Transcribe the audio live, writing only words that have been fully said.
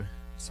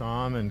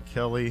Tom and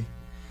Kelly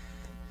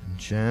and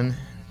Jen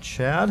and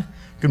Chad.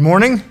 Good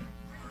morning.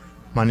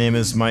 My name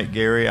is Mike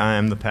Gary. I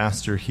am the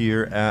pastor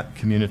here at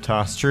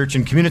Communitas Church.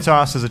 And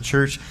Communitas is a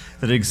church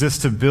that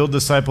exists to build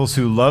disciples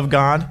who love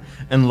God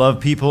and love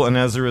people. And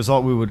as a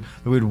result, we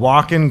would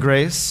walk in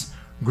grace,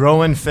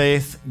 grow in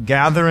faith,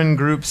 gather in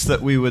groups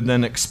that we would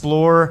then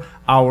explore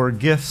our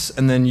gifts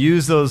and then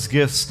use those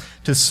gifts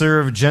to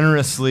serve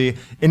generously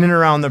in and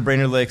around the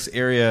Brainerd Lakes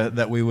area,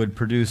 that we would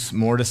produce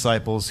more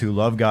disciples who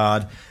love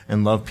God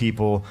and love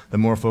people, that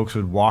more folks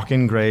would walk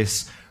in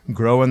grace,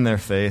 grow in their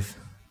faith,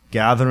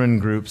 gather in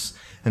groups,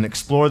 and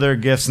explore their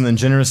gifts, and then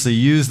generously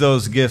use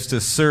those gifts to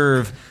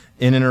serve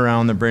in and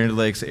around the Brainerd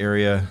Lakes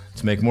area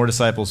to make more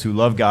disciples who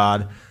love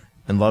God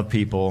and love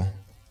people.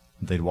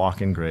 They'd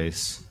walk in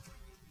grace,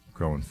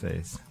 grow in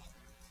faith,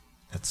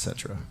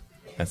 etc.,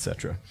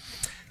 etc.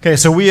 Okay,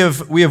 so we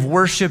have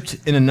worshiped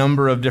in a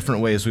number of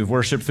different ways. We've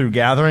worshiped through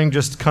gathering,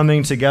 just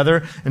coming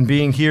together and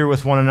being here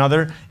with one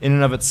another in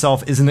and of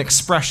itself is an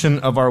expression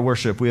of our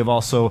worship. We have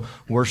also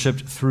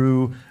worshiped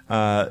through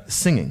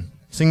singing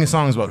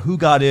songs about who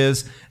God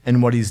is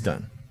and what He's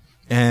done,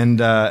 and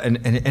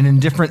in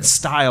different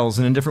styles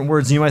and in different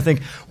words. And you might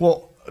think,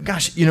 well,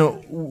 gosh,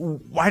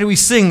 why do we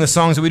sing the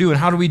songs that we do, and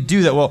how do we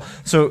do that? Well,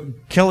 so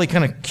Kelly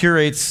kind of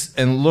curates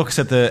and looks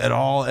at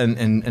all,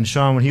 and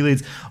Sean, when he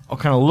leads, I'll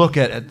kind of look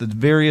at the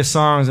various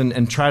songs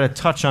and try to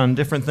touch on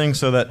different things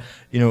so that,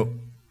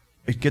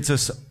 it gets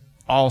us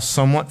all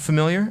somewhat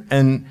familiar.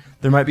 And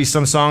there might be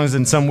some songs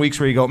in some weeks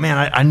where you go,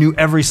 man, I knew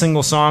every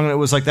single song, and it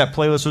was like that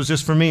playlist was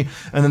just for me.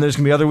 And then there's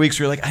going to be other weeks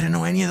where you're like, I didn't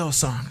know any of those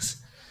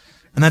songs.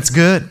 And that's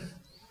good.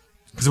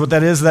 Because what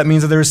that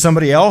means that there was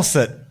somebody else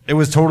that it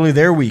was totally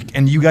their week,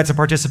 and you got to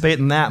participate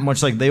in that,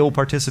 much like they will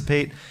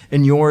participate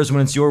in yours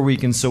when it's your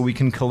week. And so we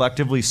can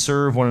collectively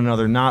serve one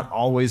another, not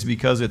always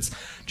because it's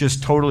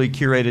just totally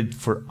curated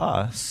for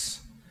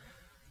us,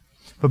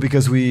 but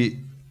because we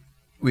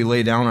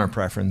lay down our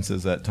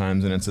preferences at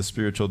times, and it's a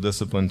spiritual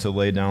discipline to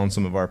lay down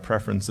some of our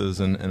preferences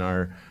and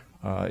our,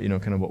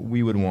 kind of what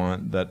we would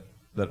want that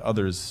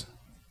others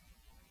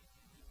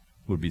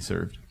would be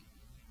served.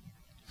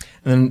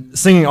 And then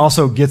singing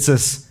also gets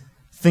us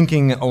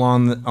thinking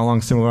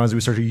along similar lines.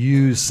 We start to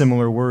use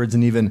similar words,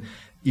 and even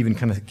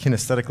kind of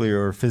kinesthetically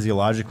or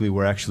physiologically,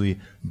 we're actually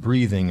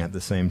breathing at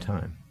the same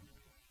time.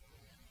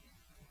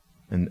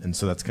 And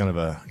so that's kind of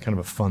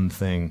a fun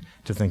thing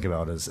to think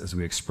about as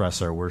we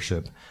express our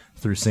worship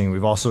through singing.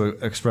 We've also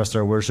expressed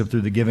our worship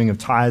through the giving of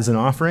tithes and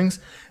offerings,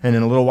 and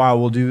in a little while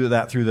we'll do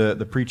that through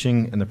the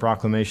preaching and the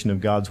proclamation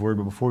of God's word.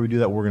 But before we do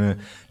that, we're going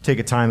to take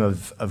a time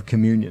of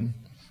communion.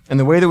 And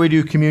the way that we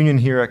do communion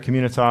here at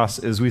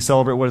Communitas is we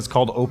celebrate what is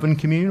called open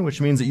communion, which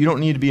means that you don't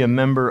need to be a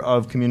member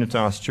of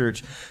Communitas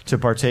Church to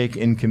partake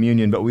in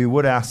communion, but we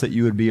would ask that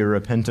you would be a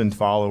repentant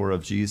follower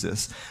of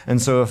Jesus.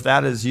 And so if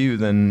that is you,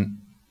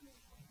 then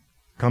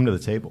come to the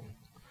table.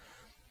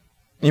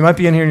 You might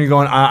be in here and you're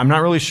going, I'm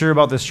not really sure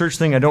about this church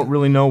thing. I don't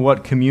really know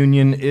what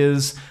communion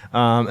is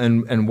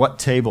and what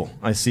table.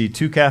 I see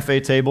 2 cafe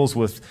tables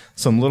with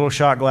some little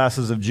shot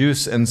glasses of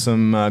juice and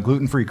some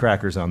gluten-free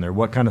crackers on there.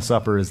 What kind of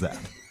supper is that?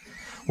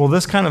 Well,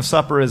 this kind of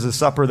supper is a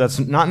supper that's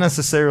not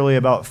necessarily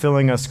about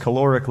filling us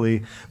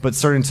calorically, but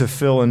starting to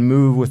fill and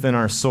move within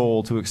our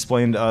soul to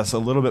explain to us a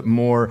little bit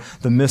more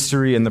the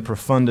mystery and the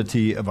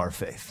profundity of our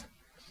faith.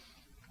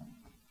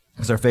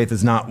 Because our faith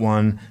is not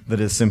one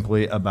that is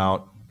simply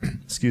about,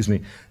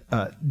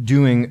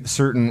 doing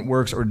certain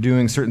works or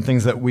doing certain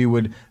things that we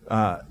would,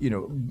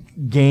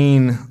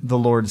 gain the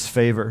Lord's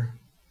favor.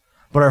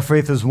 But our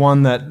faith is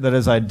one that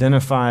is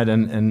identified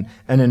and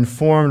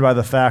informed by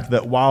the fact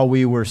that while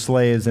we were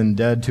slaves and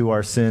dead to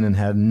our sin and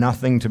had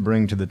nothing to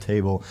bring to the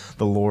table,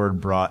 the Lord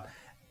brought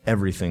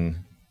everything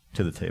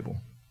to the table.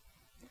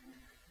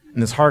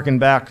 And this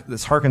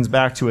harkens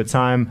back to a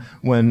time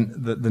when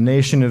the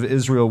nation of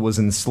Israel was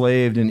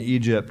enslaved in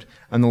Egypt,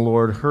 and the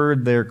Lord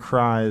heard their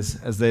cries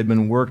as they had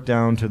been worked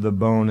down to the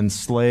bone,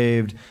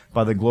 enslaved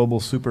by the global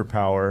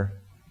superpower.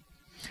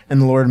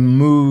 And the Lord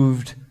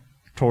moved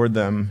toward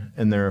them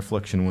in their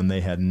affliction when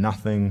they had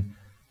nothing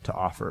to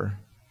offer,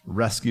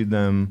 rescued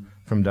them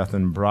from death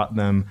and brought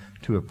them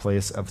to a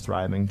place of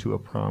thriving, to a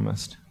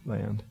promised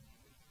land.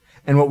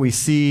 And what we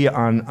see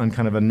on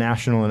kind of a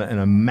national and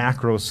a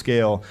macro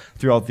scale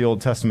throughout the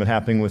Old Testament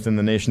happening within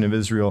the nation of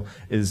Israel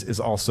is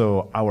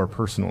also our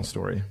personal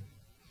story.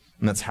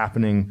 And that's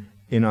happening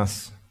in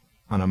us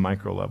on a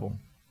micro level.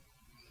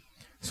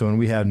 So when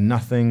we had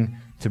nothing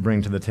to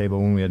bring to the table,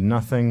 when we had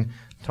nothing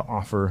to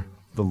offer,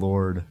 the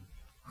Lord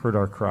heard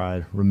our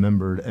cry,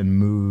 remembered, and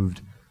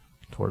moved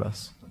toward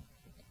us.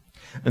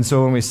 And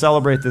so when we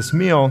celebrate this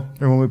meal,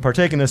 or when we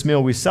partake in this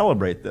meal, we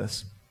celebrate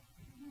this.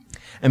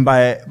 And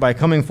by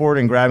coming forward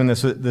and grabbing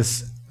this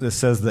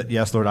says that,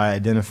 yes, Lord, I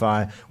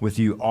identify with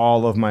you.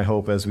 All of my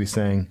hope, as we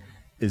sang,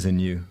 is in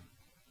you.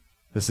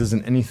 This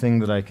isn't anything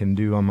that I can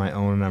do on my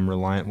own, and I'm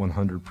reliant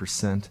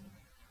 100%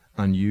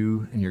 on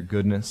you and your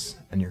goodness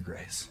and your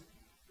grace.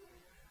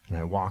 And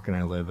I walk and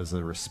I live as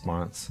a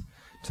response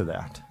to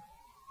that.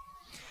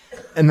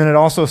 And then it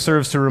also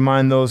serves to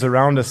remind those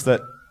around us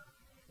that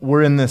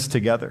we're in this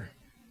together.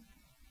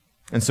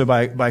 And so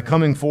by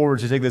coming forward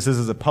to take this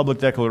as a public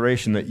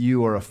declaration that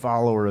you are a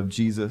follower of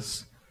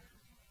Jesus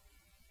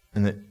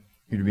and that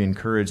you're to be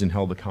encouraged and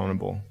held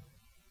accountable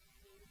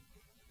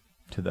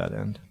to that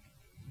end.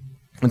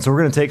 And so we're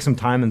going to take some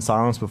time in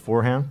silence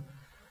beforehand.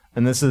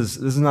 And this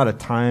is not a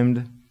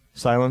timed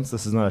silence.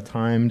 This is not a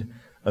timed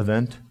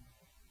event.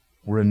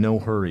 We're in no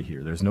hurry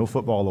here. There's no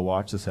football to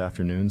watch this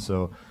afternoon,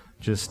 so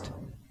just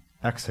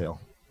exhale.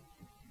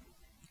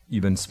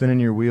 You've been spinning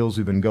your wheels.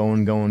 We've been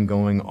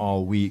going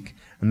all week.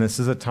 And this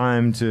is a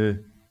time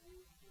to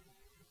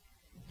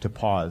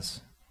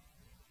pause.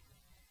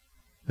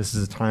 This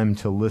is a time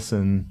to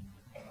listen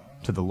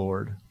to the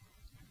Lord.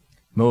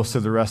 Most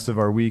of the rest of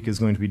our week is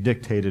going to be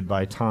dictated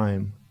by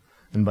time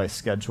and by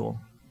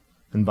schedule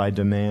and by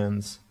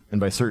demands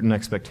and by certain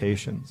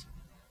expectations.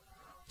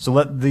 So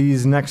let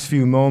these next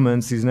few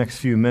moments, these next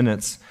few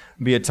minutes,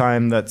 be a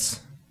time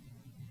that's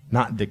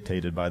not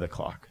dictated by the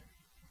clock.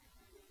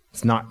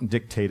 It's not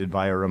dictated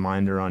by a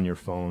reminder on your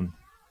phone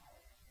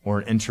or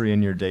an entry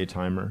in your day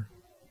timer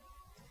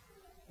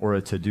or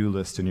a to-do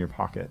list in your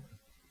pocket.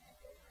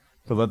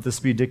 But let this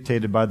be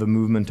dictated by the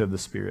movement of the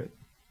Spirit.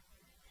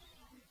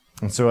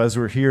 And so as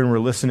we're here and we're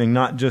listening,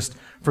 not just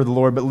for the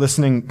Lord, but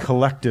listening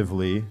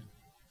collectively,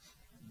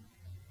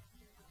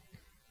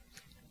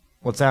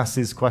 let's ask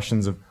these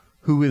questions of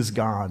who is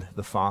God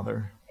the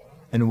Father?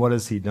 And what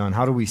has He done?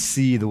 How do we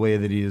see the way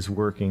that He is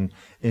working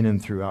in and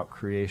throughout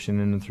creation,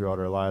 in and throughout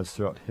our lives,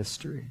 throughout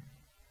history?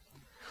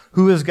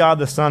 Who is God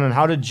the Son, and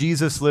how did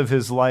Jesus live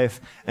His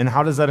life, and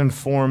how does that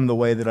inform the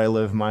way that I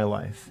live my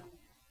life?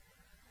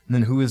 And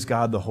then who is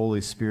God the Holy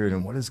Spirit,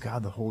 and what is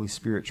God the Holy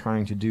Spirit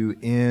trying to do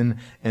in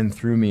and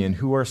through me? And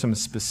who are some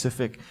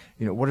specific,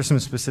 what are some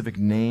specific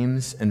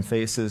names and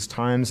faces,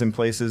 times and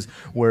places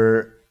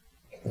where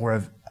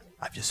I've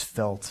just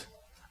felt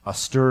a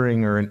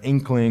stirring or an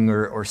inkling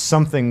or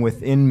something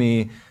within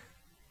me.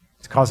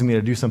 It's causing me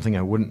to do something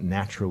I wouldn't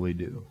naturally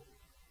do.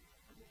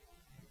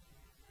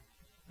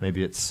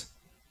 Maybe it's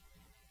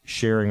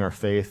sharing our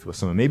faith with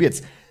someone. Maybe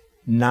it's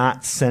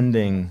not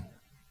sending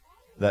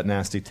that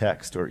nasty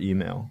text or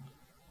email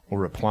or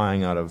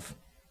replying out of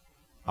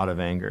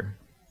anger.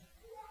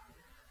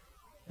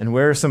 And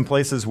where are some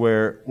places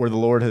where the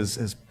Lord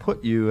has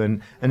put you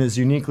and has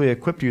uniquely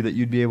equipped you that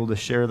you'd be able to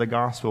share the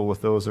gospel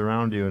with those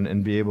around you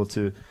and be able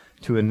to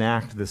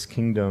enact this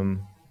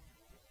kingdom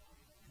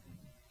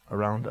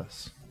around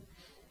us.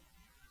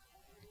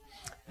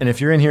 And if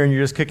you're in here and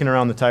you're just kicking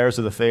around the tires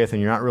of the faith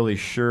and you're not really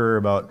sure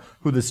about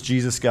who this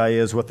Jesus guy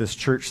is, what this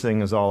church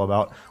thing is all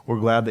about, we're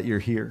glad that you're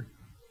here.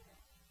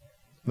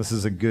 This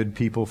is a good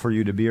people for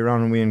you to be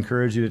around, and we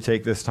encourage you to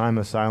take this time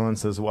of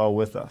silence as well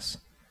with us.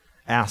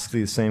 Ask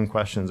these same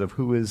questions of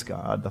who is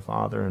God the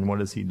Father and what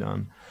has He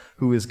done?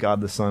 Who is God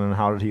the Son and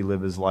how did He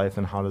live His life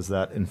and how does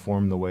that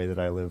inform the way that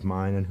I live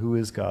mine? And who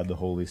is God the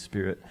Holy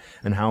Spirit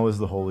and how is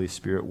the Holy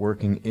Spirit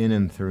working in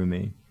and through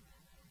me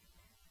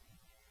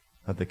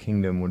that the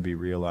kingdom would be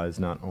realized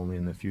not only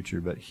in the future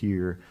but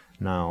here,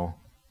 now,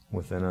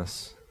 within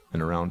us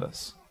and around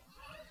us.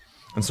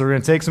 And so we're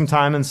going to take some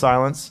time in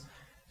silence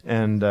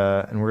and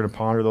we're going to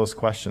ponder those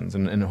questions.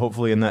 And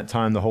hopefully in that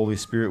time the Holy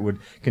Spirit would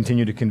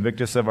continue to convict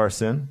us of our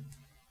sin,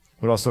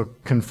 would also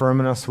confirm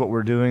in us what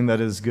we're doing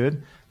that is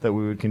good, that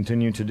we would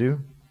continue to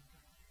do,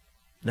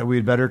 that we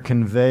would better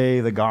convey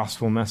the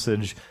gospel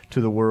message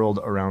to the world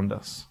around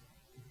us.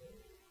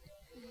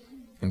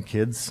 And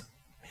kids,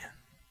 man,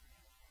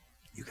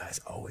 you guys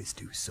always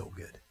do so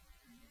good.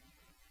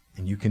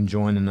 And you can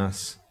join in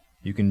us,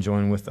 you can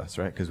join with us,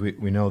 right? Because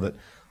we know that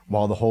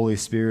while the Holy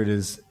Spirit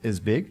is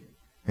big,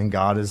 and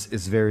God is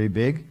very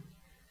big,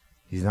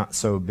 He's not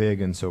so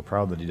big and so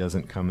proud that He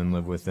doesn't come and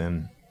live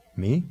within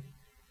me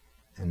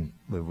and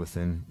live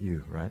within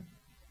you, right?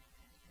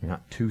 You're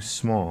not too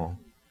small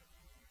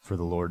for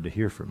the Lord to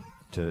hear from,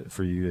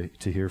 for you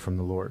to hear from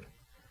the Lord.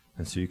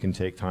 And so you can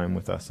take time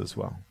with us as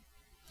well.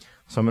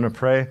 So I'm going to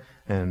pray,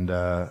 and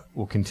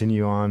we'll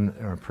continue on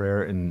our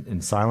prayer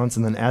in silence.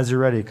 And then as you're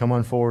ready, come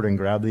on forward and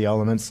grab the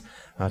elements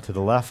to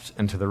the left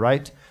and to the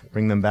right.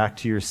 Bring them back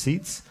to your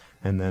seats,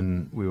 and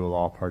then we will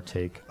all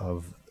partake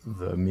of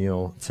the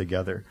meal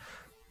together.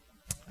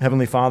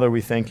 Heavenly Father,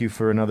 we thank you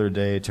for another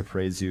day to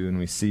praise you, and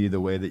we see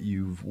the way that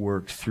you've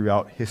worked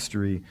throughout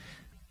history,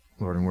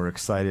 Lord, and we're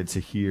excited to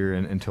hear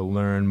and to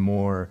learn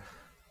more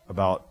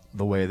about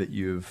the way that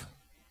you've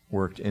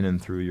worked in and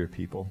through your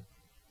people.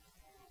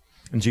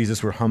 And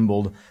Jesus, we're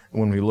humbled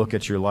when we look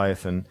at your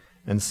life and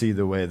see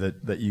the way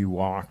that you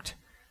walked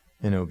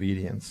in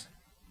obedience,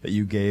 that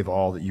you gave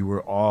all, that you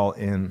were all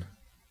in.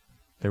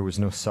 There was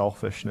no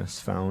selfishness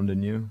found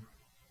in you.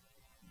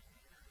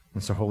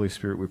 And so, Holy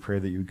Spirit, we pray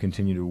that you would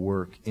continue to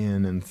work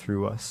in and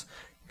through us,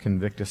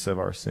 convict us of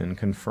our sin,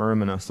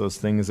 confirm in us those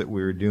things that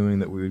we were doing,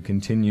 that we would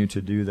continue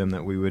to do them,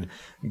 that we would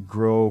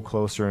grow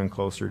closer and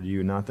closer to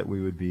you, not that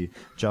we would be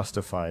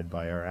justified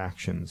by our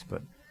actions,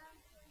 but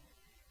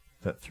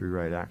that through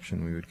right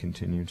action we would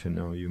continue to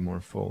know you more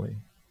fully.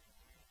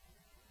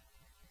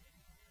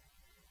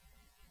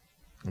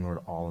 And Lord,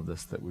 all of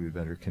this, that we would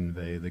better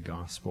convey the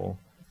gospel,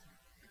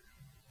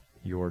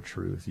 your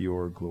truth,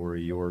 your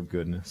glory, your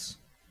goodness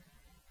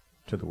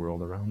to the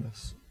world around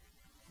us.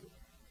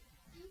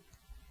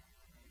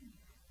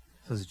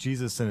 As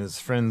Jesus and his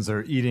friends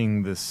are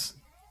eating this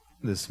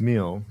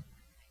meal,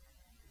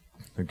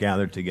 they're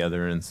gathered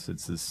together, and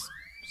it's this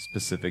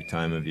specific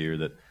time of year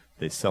that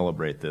they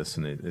celebrate this,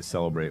 and they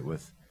celebrate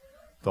with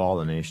all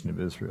the nation of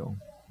Israel.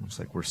 It's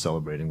like we're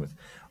celebrating with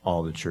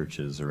all the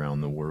churches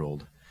around the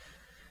world.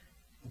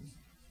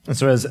 And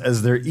so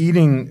as they're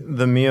eating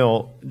the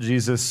meal,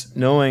 Jesus,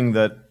 knowing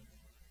that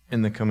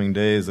in the coming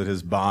days that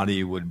his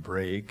body would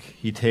break,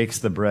 he takes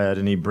the bread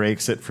and he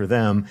breaks it for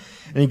them,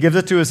 and he gives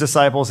it to his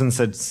disciples and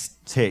said,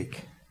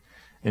 "Take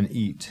and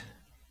eat.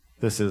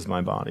 This is my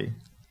body."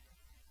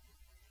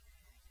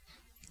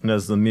 And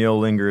as the meal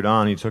lingered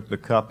on, he took the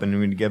cup, and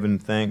when he'd given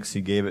thanks,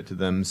 he gave it to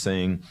them,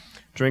 saying,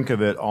 "Drink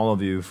of it, all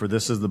of you, for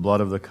this is the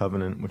blood of the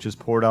covenant, which is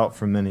poured out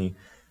for many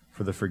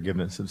for the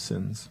forgiveness of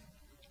sins."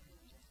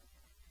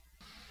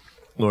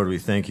 Lord, we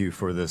thank you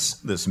for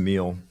this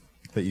meal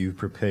that you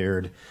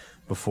prepared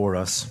before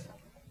us.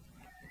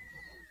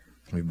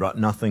 We brought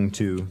nothing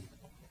to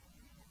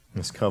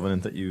this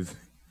covenant that you've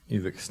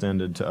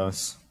extended to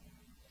us.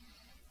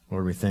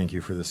 Lord, we thank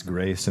you for this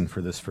grace and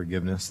for this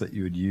forgiveness, that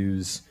you would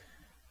use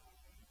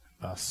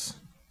us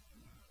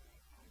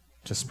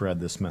to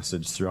spread this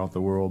message throughout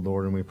the world,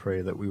 Lord, and we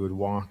pray that we would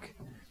walk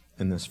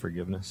in this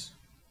forgiveness,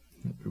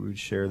 that we would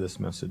share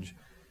this message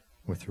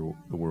with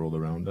the world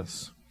around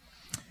us.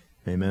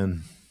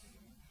 Amen.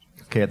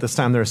 Okay, at this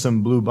time there are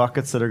some blue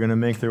buckets that are going to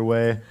make their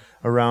way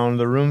around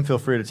the room. Feel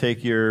free to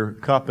take your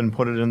cup and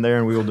put it in there,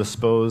 and we will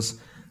dispose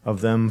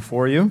of them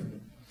for you.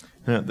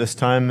 And at this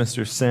time,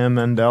 Mr. Sam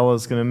Mandel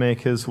is going to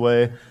make his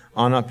way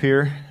on up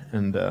here.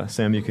 And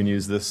Sam, you can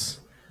use this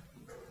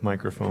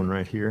microphone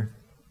right here.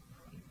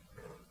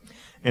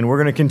 And we're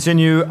going to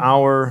continue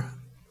our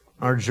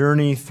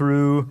journey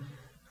through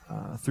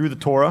the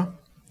Torah.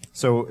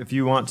 So if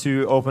you want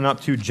to open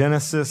up to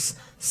Genesis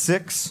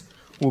 6,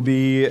 we'll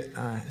be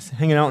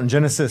hanging out in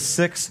Genesis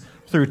 6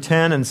 through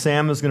 10, and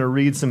Sam is going to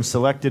read some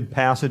selected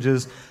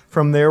passages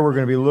from there. We're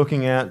going to be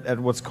looking at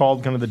what's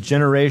called kind of the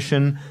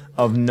generation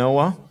of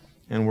Noah,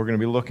 and we're going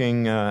to be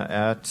looking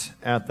at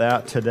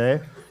that today.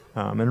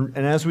 And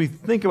as we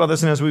think about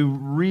this and as we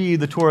read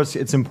the Torah,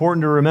 it's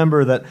important to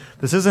remember that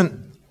this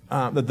isn't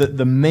that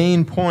the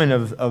main point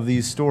of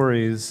these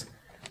stories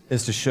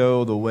is to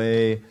show the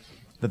way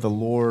that the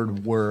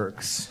Lord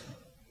works,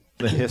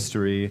 the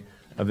history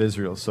of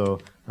Israel. So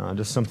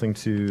just something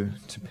to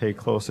pay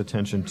close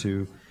attention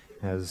to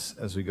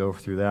as we go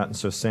through that. And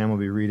so Sam will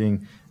be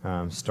reading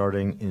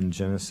starting in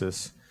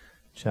Genesis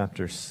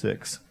chapter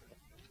 6.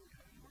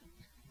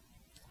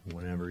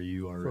 Whenever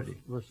you are ready.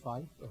 Verse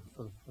 5? Or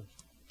for the first?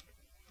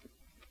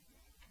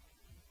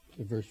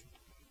 The verse,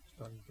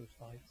 starting verse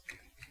 5?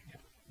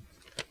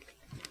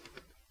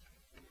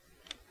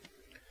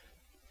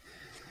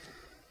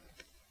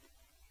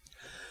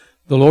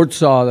 The Lord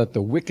saw that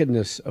the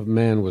wickedness of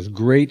man was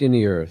great in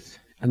the earth,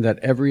 and that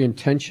every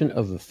intention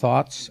of the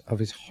thoughts of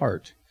his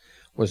heart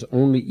was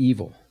only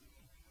evil,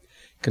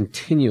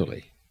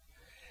 continually.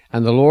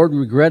 And the Lord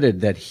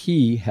regretted that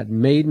he had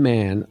made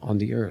man on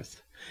the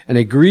earth, and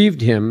it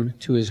grieved him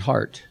to his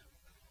heart.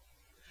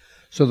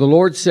 So the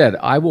Lord said,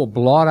 I will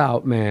blot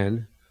out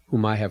man,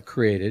 whom I have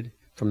created,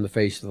 from the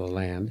face of the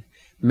land,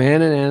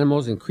 man and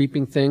animals and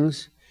creeping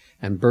things,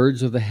 and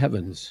birds of the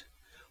heavens,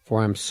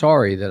 for I am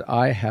sorry that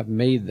I have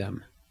made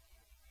them.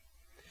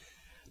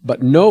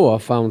 But Noah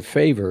found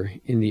favor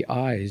in the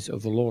eyes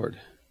of the Lord.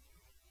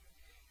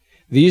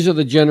 These are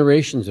the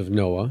generations of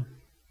Noah.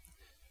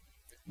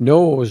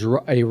 Noah was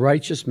a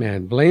righteous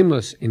man,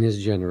 blameless in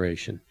his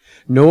generation.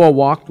 Noah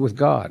walked with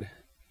God.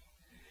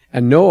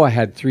 And Noah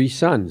had 3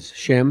 sons,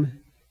 Shem,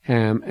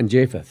 Ham, and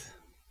Japheth.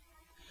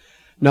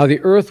 Now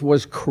the earth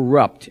was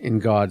corrupt in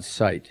God's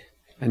sight,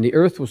 and the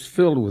earth was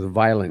filled with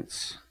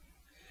violence.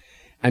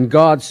 And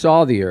God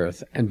saw the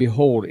earth, and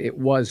behold, it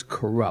was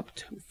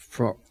corrupt,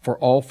 for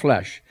all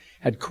flesh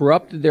had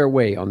corrupted their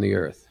way on the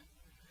earth.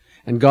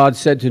 And God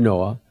said to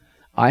Noah,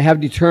 I have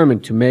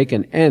determined to make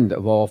an end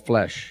of all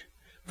flesh,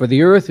 for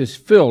the earth is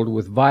filled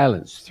with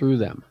violence through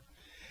them.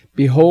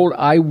 Behold,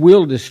 I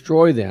will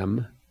destroy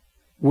them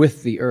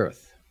with the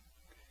earth.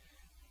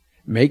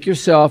 Make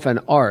yourself an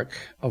ark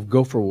of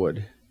gopher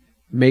wood.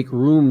 Make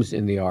rooms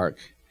in the ark,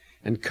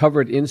 and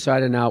cover it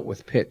inside and out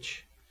with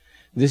pitch.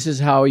 This is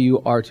how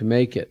you are to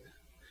make it.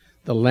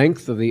 The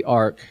length of the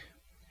ark,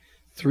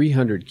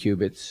 300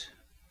 cubits,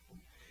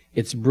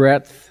 its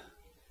breadth,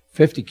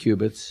 50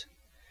 cubits,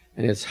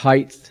 and its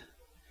height,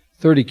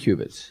 30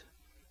 cubits.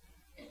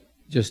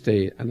 Just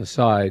an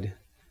aside,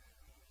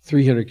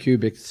 300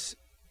 cubits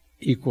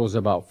equals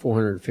about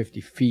 450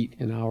 feet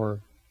in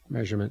our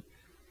measurement.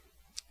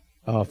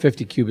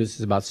 50 cubits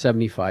is about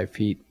 75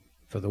 feet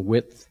for the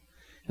width,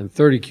 and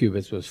 30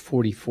 cubits was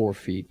 44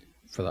 feet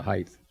for the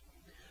height.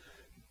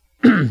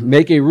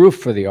 Make a roof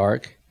for the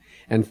ark,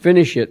 and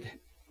finish it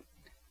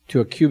to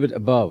a cubit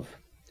above,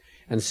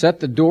 and set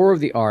the door of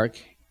the ark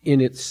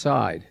in its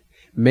side.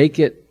 Make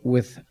it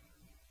with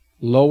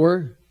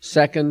lower,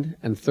 second,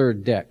 and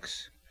third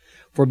decks.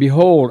 For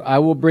behold, I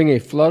will bring a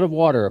flood of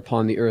water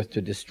upon the earth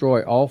to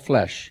destroy all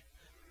flesh,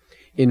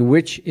 in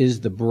which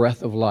is the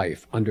breath of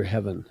life under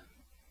heaven.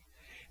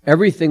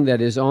 Everything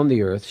that is on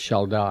the earth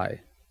shall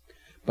die.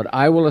 But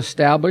I will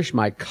establish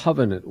my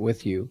covenant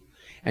with you,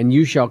 and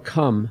you shall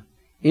come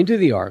into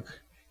the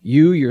ark,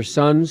 you, your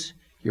sons,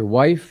 your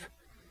wife,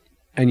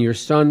 and your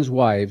sons'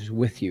 wives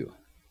with you.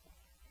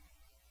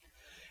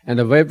 And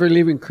of every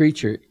living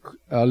creature,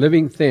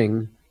 living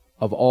thing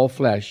of all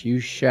flesh,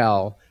 you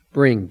shall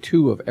bring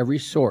 2 of every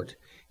sort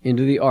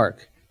into the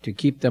ark to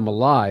keep them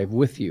alive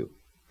with you.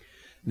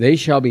 They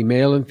shall be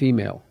male and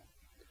female.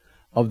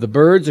 Of the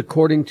birds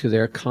according to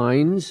their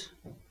kinds,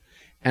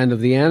 and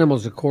of the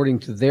animals according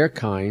to their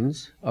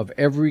kinds, of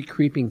every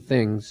creeping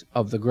things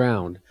of the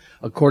ground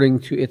according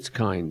to its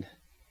kind.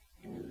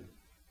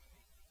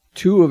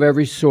 2 of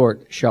every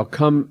sort shall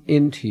come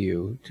into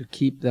you to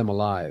keep them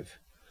alive.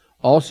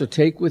 Also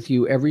take with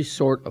you every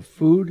sort of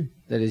food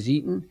that is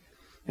eaten,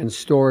 and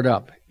store it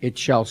up. It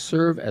shall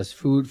serve as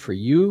food for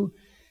you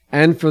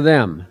and for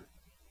them.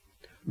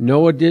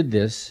 Noah did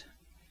this,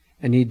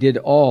 and he did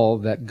all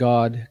that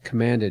God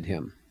commanded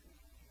him.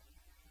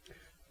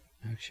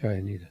 Actually,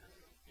 I need to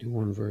do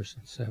 1 verse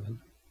in 7.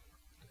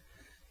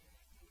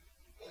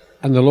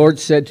 And the Lord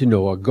said to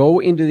Noah, Go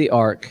into the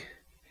ark,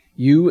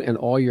 you and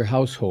all your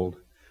household,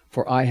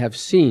 for I have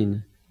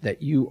seen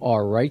that you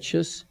are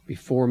righteous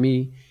before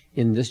me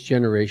in this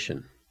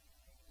generation.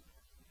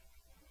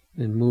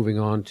 Then moving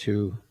on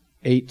to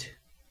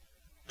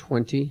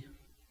 8:20.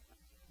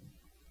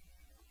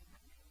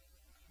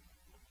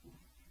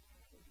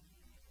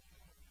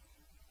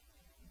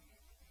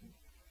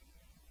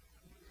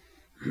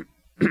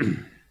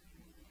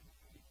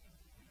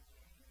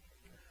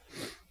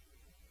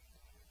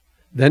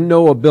 Then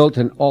Noah built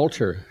an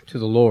altar to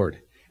the Lord,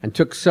 and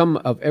took some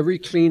of every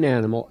clean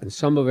animal and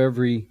some of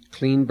every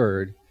clean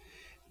bird,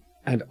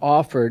 and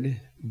offered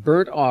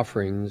burnt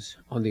offerings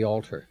on the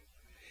altar.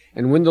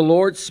 And when the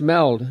Lord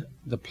smelled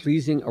the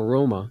pleasing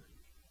aroma,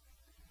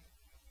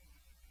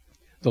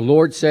 the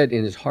Lord said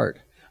in his heart,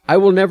 I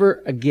will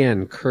never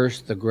again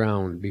curse the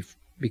ground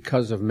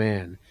because of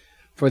man,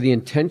 for the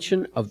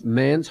intention of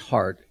man's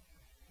heart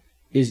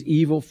is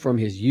evil from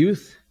his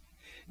youth,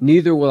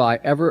 neither will I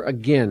ever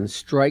again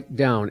strike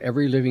down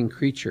every living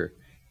creature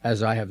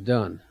as I have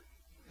done.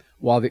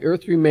 While the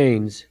earth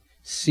remains,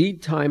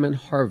 seed time and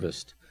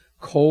harvest,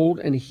 cold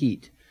and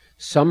heat,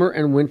 summer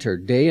and winter,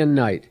 day and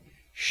night,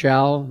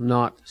 shall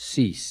not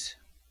cease.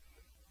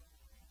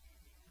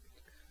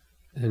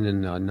 And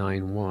in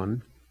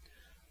 9:1,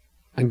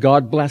 and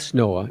God blessed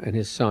Noah and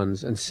his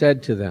sons, and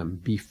said to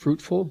them, Be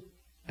fruitful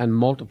and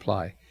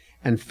multiply,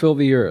 and fill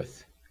the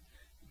earth.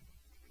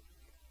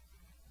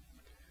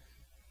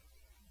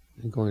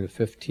 And going to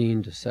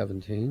 15 to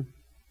 17.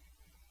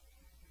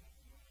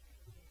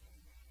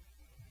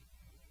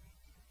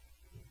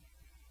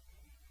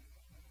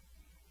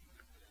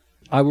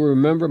 I will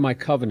remember my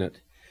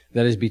covenant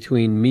that is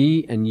between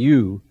me and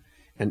you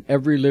and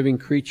every living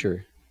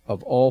creature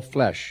of all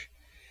flesh,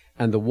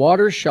 and the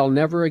waters shall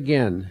never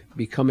again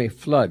become a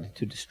flood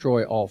to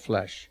destroy all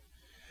flesh.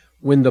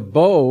 When the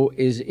bow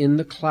is in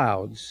the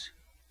clouds,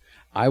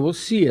 I will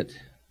see it,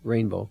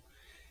 rainbow,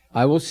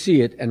 I will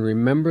see it and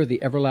remember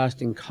the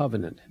everlasting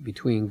covenant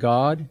between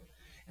God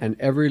and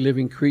every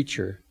living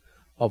creature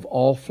of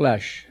all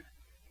flesh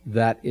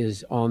that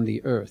is on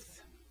the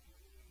earth.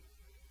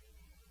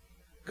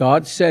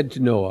 God said to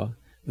Noah,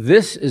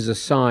 This is a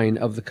sign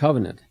of the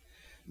covenant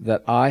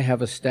that I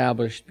have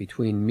established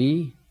between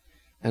me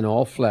and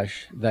all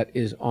flesh that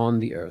is on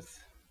the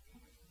earth.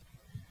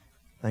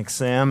 Thanks,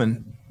 Sam,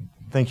 and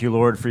thank you,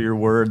 Lord, for your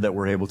word that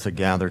we're able to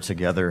gather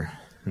together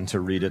and to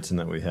read it, and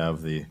that we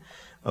have the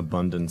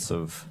abundance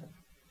of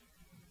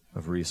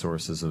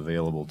resources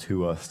available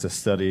to us to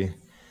study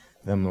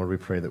them. Lord, we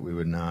pray that we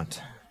would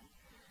not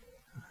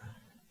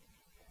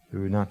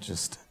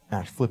just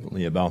act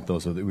flippantly about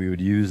those, or that we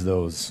would use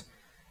those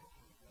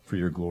for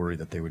your glory,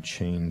 that they would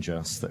change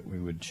us, that we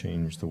would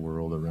change the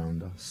world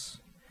around us.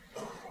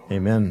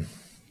 Amen.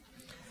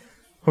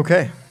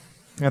 Okay,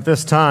 at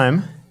this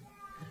time,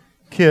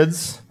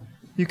 kids,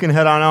 you can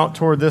head on out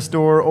toward this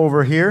door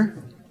over here.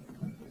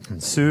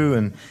 And Sue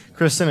and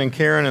Kristen and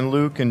Karen and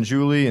Luke and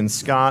Julie and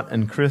Scott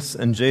and Chris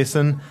and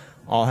Jason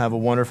all have a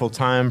wonderful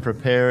time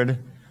prepared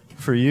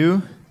for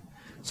you.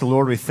 So,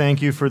 Lord, we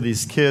thank you for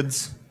these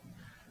kids.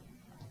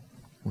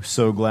 We're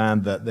so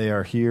glad that they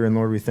are here. And,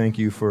 Lord, we thank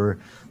you for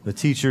the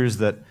teachers,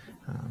 that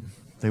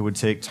they would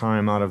take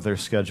time out of their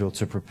schedule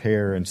to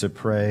prepare and to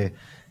pray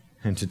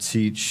and to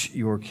teach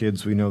your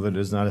kids. We know that it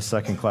is not a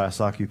second-class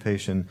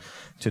occupation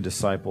to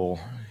disciple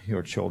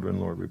your children.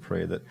 Lord, we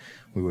pray that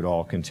we would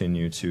all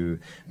continue to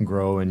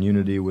grow in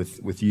unity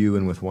with you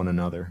and with one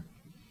another,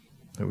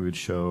 that we would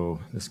show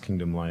this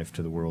kingdom life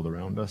to the world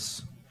around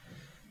us.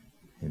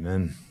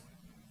 Amen.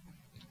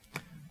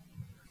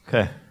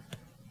 Okay,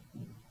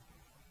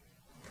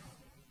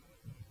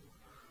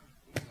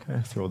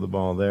 throw the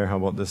ball there. How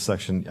about this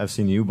section? I've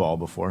seen you ball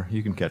before.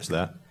 You can catch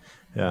that.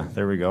 Yeah,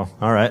 there we go.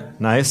 All right,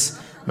 nice.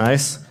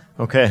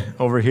 Okay,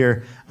 over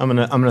here, I'm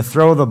gonna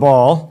throw the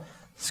ball.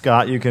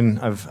 Scott,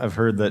 I've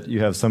heard that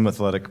you have some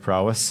athletic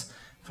prowess.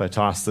 If I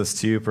toss this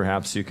to you,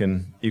 perhaps you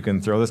can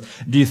throw this.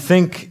 Do you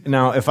think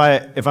now, if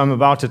I'm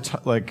about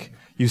to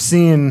you've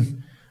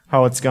seen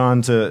how it's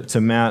gone to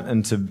Matt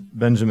and to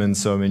Benjamin,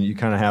 so I mean you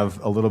kind of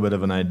have a little bit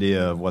of an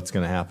idea of what's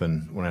going to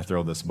happen when I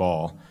throw this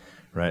ball,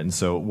 right? And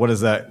so what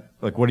is that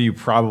like? What are you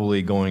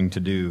probably going to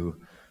do,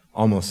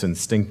 almost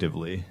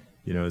instinctively?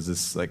 Is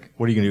this like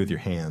what are you going to do with your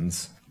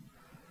hands?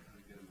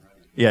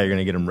 Yeah, you're going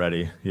to get them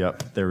ready.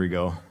 Yep, there we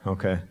go.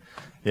 Okay.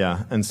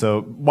 Yeah, and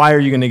so why are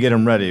you going to get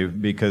them ready?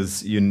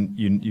 Because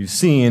you've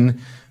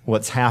seen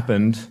what's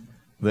happened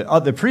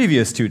the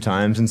previous two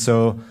times, and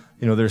so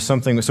there's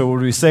something. So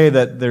would we say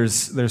that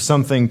there's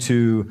something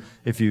to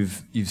if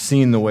you've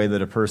seen the way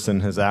that a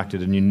person has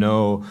acted and you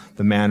know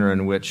the manner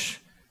in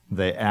which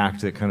they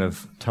act, it kind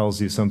of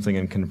tells you something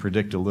and can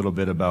predict a little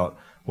bit about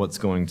what's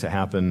going to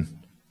happen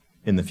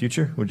in the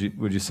future. Would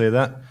you say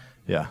that?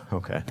 Yeah,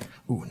 okay.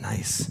 Ooh,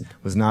 nice.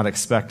 Was not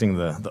expecting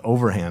the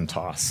overhand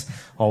toss.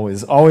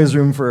 Always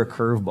room for a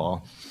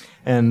curveball.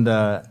 And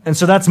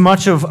so that's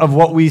much of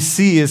what we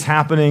see is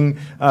happening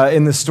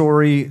in the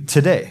story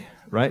today,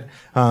 right?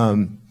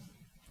 And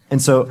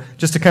so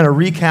just to kind of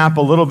recap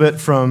a little bit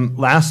from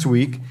last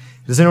week,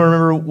 does anyone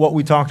remember what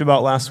we talked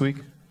about last week?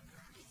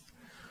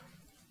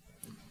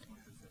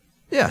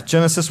 Yeah,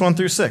 Genesis 1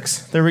 through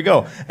 6. There we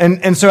go.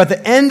 And so at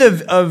the end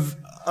of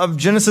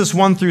Genesis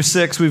 1 through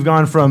 6, we've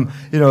gone from,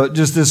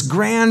 just this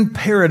grand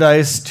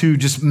paradise to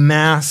just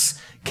mass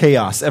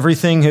chaos.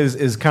 Everything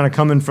is kind of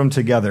coming from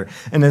together.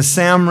 And as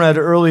Sam read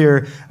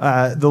earlier,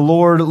 the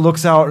Lord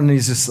looks out and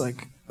he's just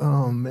like,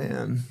 oh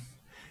man.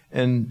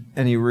 And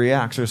he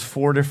reacts. There's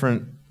four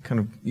different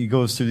he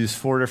goes through these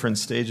four different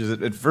stages.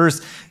 At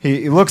first,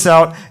 he looks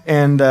out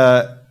and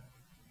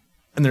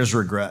there's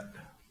regret.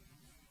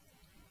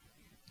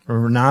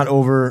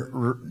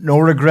 No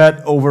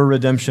regret over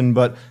redemption,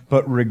 but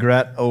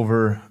regret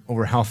over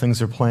how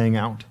things are playing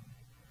out.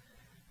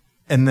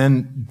 And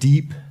then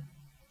deep,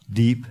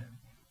 deep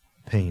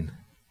pain.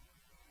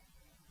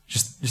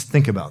 Just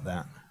think about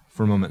that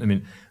for a moment. I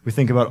mean, we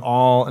think about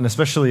and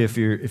especially if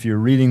you're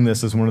reading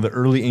this as one of the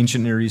early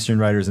ancient Near Eastern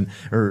writers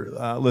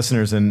or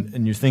listeners,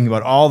 and you're thinking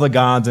about all the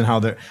gods and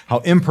how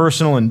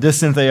impersonal and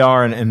distant they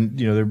are, and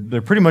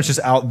they're pretty much just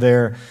out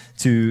there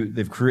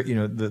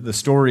the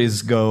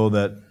stories go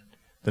that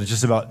it's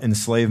just about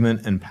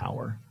enslavement and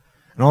power.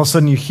 And all of a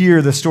sudden you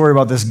hear the story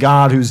about this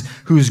God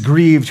who's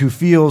grieved, who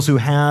feels, who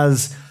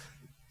has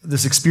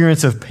this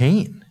experience of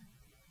pain,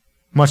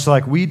 much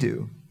like we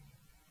do.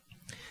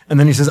 And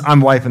then he says,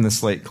 I'm wiping the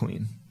slate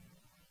clean.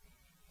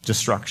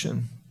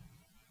 Destruction.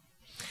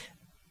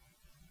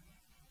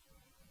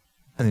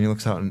 And then he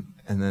looks out and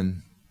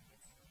then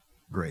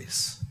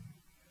grace.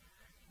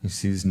 He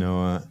sees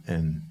Noah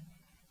and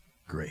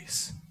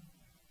grace.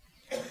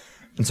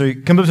 And so he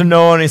comes up to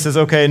Noah and he says,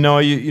 "Okay,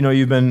 Noah,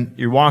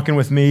 you're walking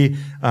with me,"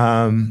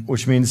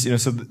 which means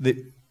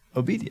the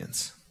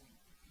obedience.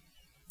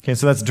 Okay,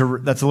 so that's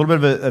a little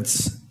bit of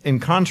that's in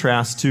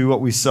contrast to what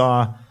we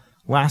saw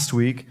last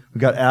week. We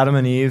got Adam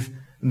and Eve.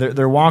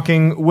 They're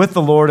walking with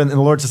the Lord, and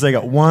the Lord says, "I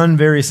got one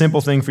very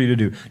simple thing for you to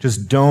do.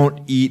 Just don't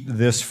eat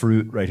this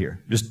fruit right here.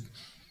 Just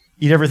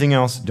eat everything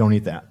else. Don't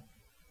eat that."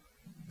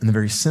 And the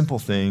very simple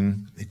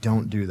thing, they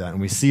don't do that. And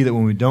we see that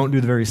when we don't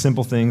do the very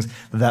simple things,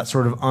 that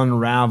sort of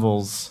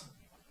unravels,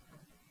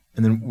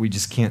 and then we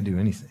just can't do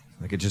anything.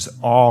 Like it just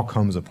all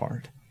comes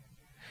apart.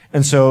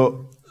 And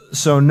so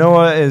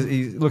Noah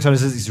he looks at it and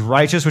says he's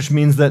righteous, which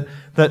means that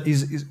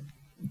he's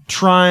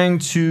trying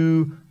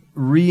to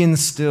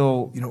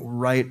reinstill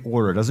right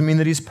order. It doesn't mean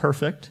that he's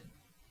perfect.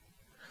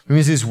 It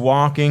means he's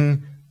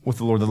walking with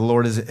the Lord. That the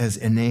Lord has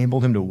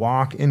enabled him to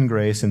walk in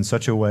grace in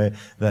such a way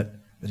that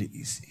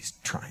he's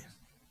trying.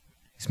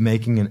 He's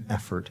making an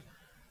effort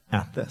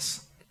at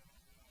this.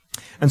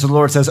 And so the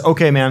Lord says,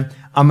 "Okay, man,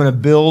 I'm going to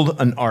build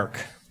an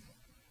ark."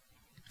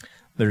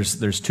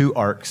 There's two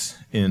arks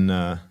in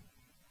the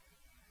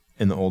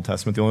Old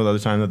Testament. The only other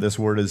time that this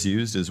word is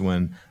used is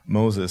when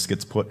Moses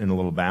gets put in a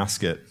little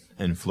basket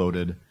and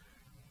floated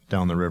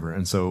down the river.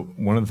 And so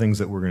one of the things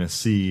that we're going to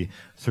see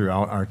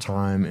throughout our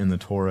time in the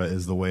Torah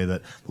is the way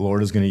that the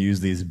Lord is going to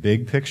use these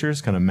big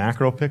pictures, kind of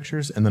macro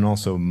pictures, and then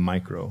also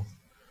micro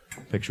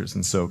pictures.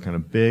 And so kind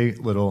of big,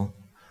 little,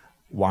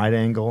 wide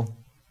angle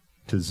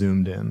to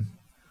zoomed in.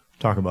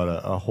 Talk about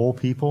a whole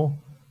people,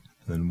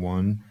 and then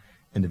one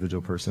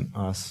individual person,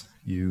 us,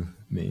 you,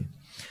 me.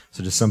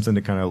 So just something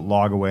to kind of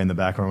log away in the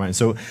back of our mind.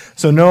 So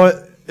Noah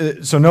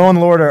and the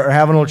Lord are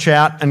having a little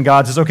chat, and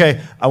God says, "Okay,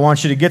 I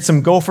want you to get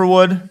some gopher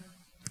wood,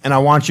 and I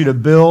want you to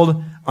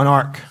build an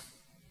ark."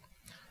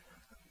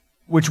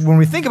 Which, when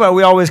we think about it,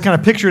 we always kind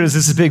of picture it as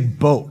this big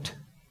boat.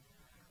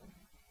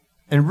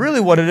 And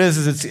really what it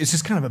is it's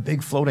just kind of a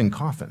big floating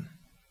coffin.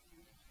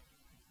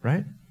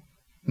 Right?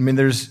 I mean,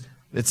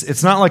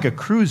 it's not like a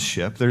cruise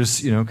ship. There's,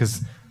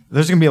 because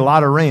there's going to be a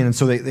lot of rain, and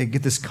so they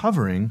get this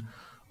covering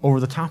over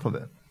the top of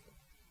it.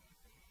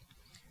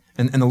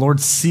 And the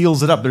Lord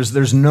seals it up.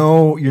 There's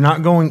no, you're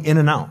not going in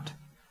and out.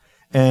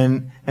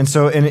 And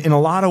so in a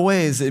lot of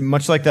ways,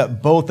 much like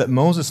that boat that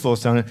Moses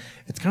floats down,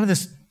 it's kind of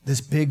this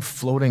this big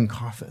floating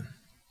coffin.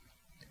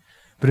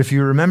 But if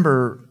you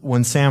remember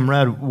when Sam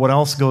read, what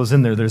else goes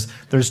in there?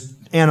 There's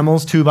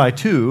animals 2 by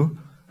 2,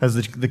 as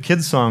the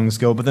kids' songs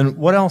go, but then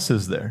what else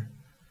is there?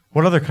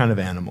 What other kind of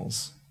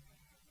animals?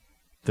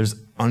 There's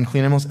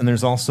unclean animals, and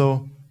there's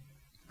also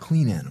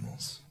clean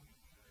animals.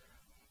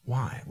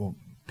 Why? Well,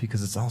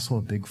 because it's also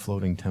a big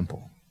floating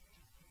temple.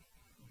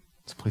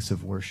 It's a place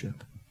of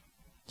worship.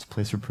 It's a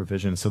place of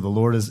provision. So the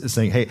Lord is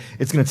saying, hey,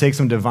 it's going to take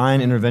some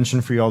divine intervention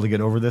for you all to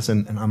get over this,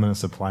 and I'm going to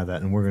supply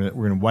that. And we're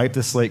going to wipe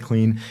the slate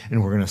clean,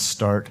 and we're going to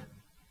start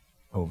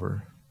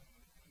over.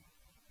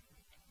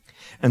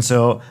 And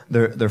so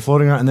they're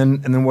floating around,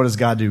 and then what does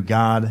God do?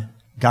 God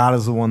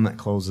is the one that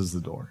closes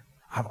the door.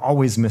 I've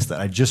always missed that.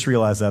 I just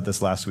realized that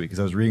this last week as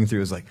I was reading through.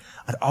 It was like,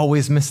 I'd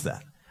always missed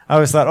that. I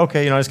always thought,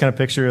 okay, I just kind of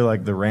picture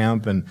like the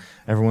ramp and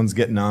everyone's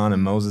getting on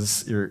and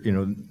Moses,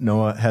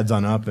 Noah heads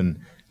on up and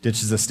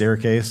ditches the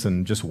staircase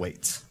and just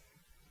waits.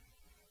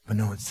 But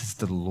no, it's just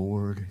the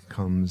Lord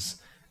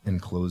comes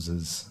and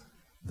closes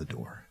the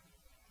door.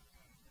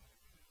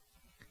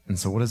 And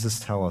so what does this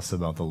tell us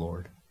about the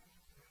Lord?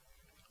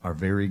 Our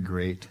very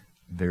great,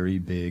 very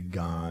big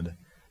God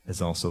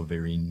is also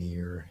very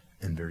near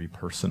and very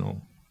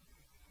personal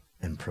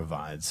and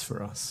provides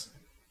for us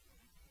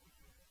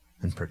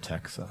and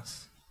protects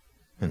us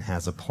and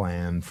has a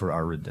plan for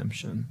our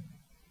redemption.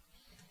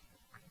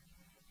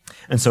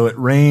 And so it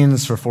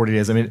rains for 40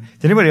 days. I mean,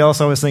 did anybody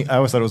else always think, I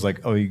always thought it was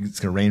like, oh, it's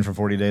going to rain for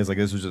 40 days. Like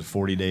this was just a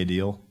 40-day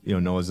deal.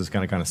 Noah's just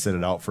going to kind of sit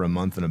it out for a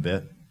month and a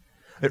bit.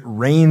 It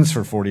rains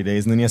for 40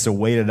 days, and then he has to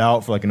wait it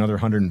out for like another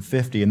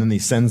 150, and then he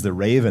sends the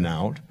raven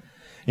out.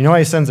 You know why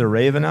he sends a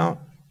raven out?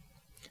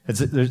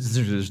 There's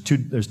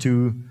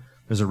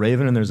a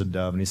raven and there's a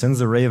dove, and he sends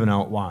the raven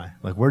out. Why?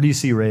 Like, where do you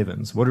see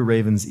ravens? What do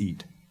ravens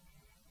eat?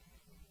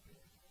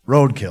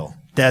 Roadkill,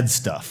 dead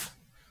stuff,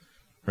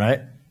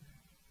 right?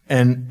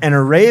 And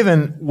a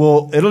raven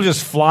it'll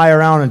just fly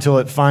around until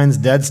it finds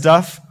dead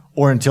stuff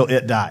or until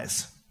it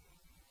dies.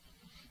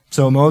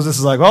 So Moses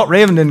is like, well,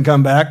 raven didn't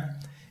come back.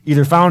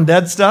 Either found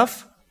dead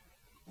stuff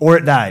or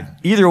it died.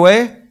 Either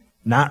way,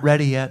 not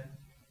ready yet.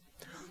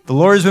 The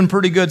Lord's been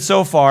pretty good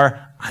so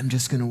far. I'm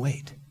just going to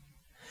wait.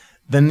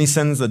 Then he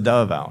sends the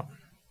dove out.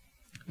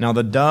 Now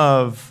the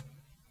dove,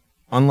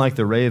 unlike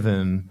the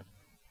raven,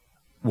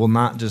 will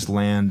not just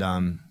land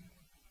on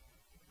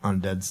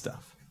dead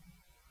stuff.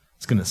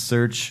 It's going to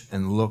search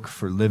and look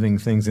for living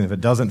things. And if it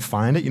doesn't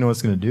find it, you know what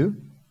it's going to do?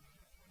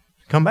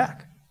 Come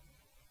back.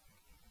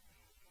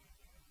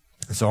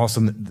 And so also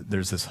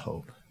there's this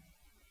hope.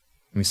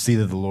 And we see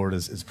that the Lord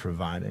is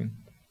providing.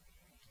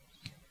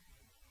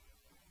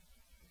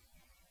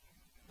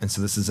 And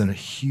so this is in a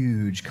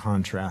huge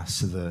contrast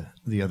to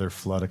the other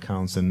flood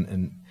accounts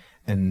and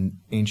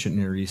ancient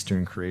Near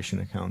Eastern creation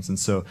accounts. And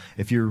so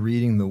if you're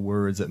reading the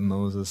words that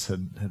Moses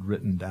had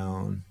written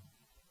down,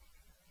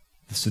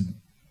 this would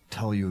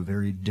tell you a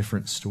very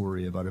different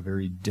story about a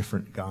very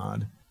different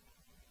God.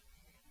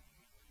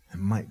 It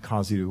might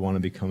cause you to want to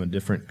become a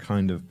different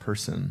kind of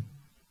person.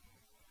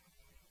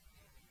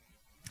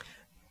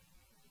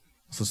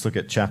 So let's look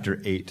at chapter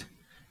 8.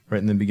 Right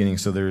in the beginning,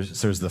 so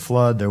there's the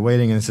flood, they're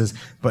waiting, and it says,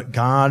 but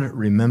God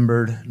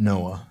remembered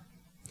Noah.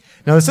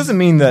 Now, this doesn't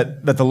mean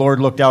that the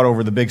Lord looked out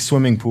over the big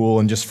swimming pool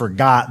and just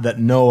forgot that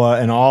Noah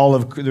and all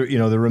of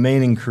the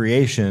remaining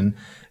creation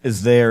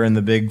is there in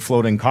the big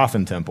floating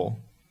coffin temple.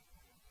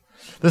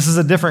 This is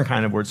a different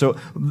kind of word. So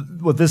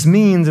what this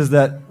means is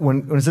that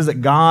when it says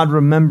that God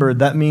remembered,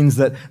 that means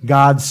that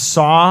God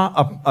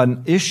saw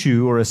an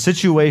issue or a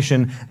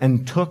situation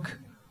and took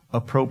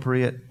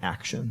appropriate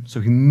action. So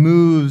he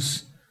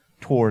moves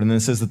toward, and then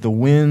it says that the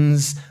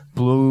winds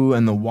blew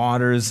and the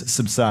waters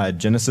subside.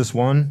 Genesis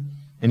 1,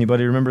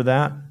 anybody remember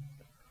that?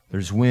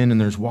 There's wind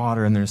and there's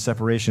water and there's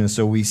separation. And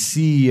so we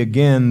see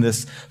again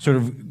this sort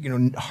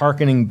of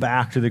hearkening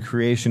back to the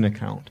creation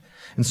account.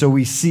 And so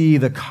we see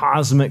the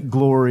cosmic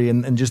glory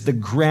and just the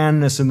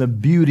grandness and the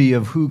beauty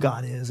of who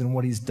God is and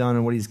what he's done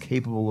and what he's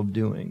capable of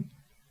doing.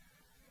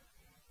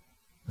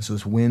 And so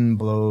this wind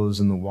blows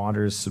and the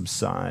waters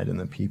subside and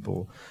the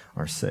people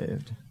are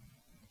saved.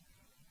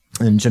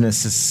 In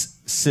Genesis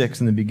 6,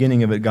 in the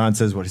beginning of it, God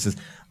says what? He says,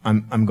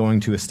 I'm going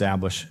to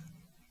establish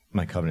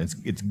my covenant.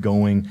 It's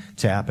going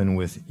to happen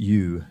with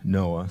you,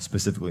 Noah,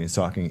 specifically. He's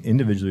talking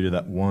individually to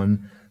that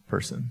one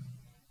person.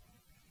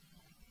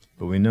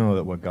 But we know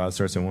that what God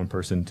starts in one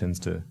person tends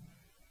to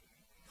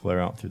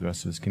flare out through the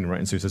rest of his kingdom, right?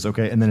 And so he says,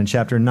 okay, and then in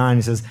chapter 9,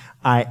 he says,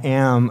 I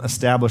am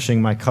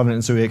establishing my covenant.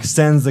 And so he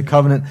extends the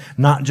covenant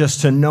not just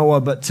to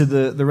Noah, but to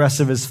the rest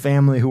of his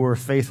family who were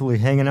faithfully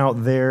hanging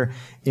out there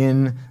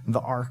in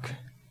the ark.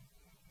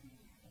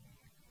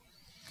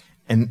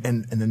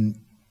 And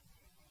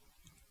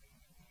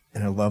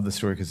I love the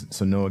story because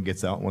so Noah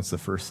gets out, and what's the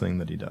first thing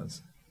that he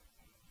does?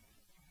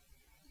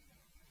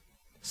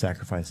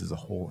 Sacrifices a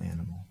whole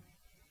animal.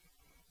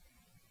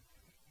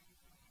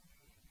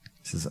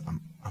 He says,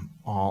 I'm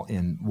all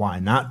in. Why?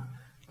 Not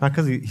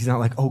because he's not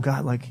like, oh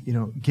God,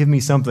 give me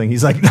something.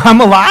 He's like, I'm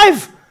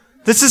alive.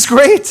 This is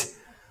great.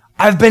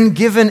 I've been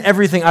given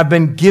everything. I've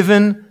been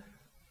given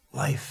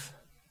life.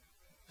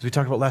 As we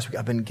talked about last week,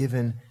 I've been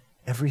given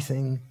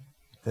everything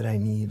that I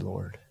need,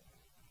 Lord.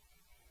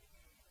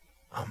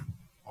 I'm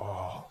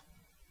all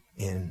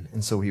in.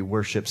 And so he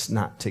worships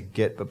not to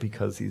get, but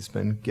because he's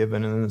been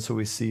given. And so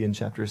we see in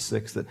chapter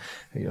 6 that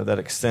that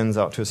extends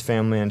out to his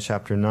family in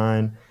chapter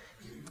 9.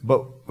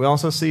 But we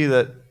also see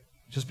that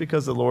just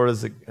because the Lord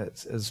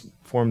has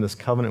formed this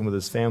covenant with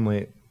his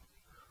family,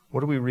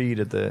 what do we read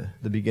at the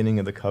beginning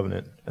of the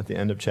covenant, at the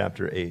end of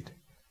chapter 8?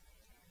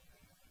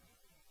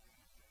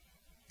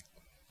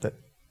 That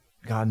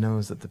God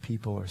knows that the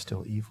people are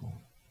still evil.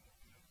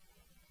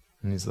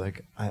 And he's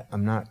like,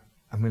 I'm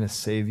going to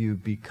save you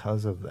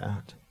because of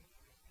that.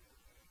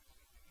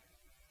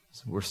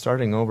 So we're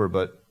starting over,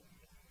 but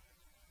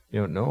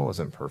Noah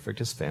wasn't perfect.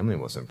 His family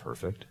wasn't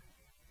perfect.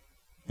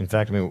 In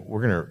fact, we're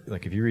going to,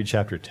 if you read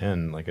chapter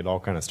 10, it all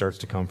kind of starts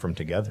to come from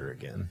together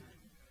again.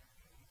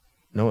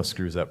 Noah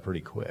screws up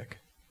pretty quick.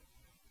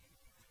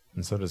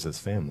 And so does his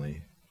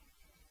family.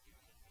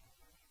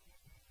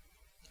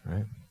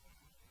 Right?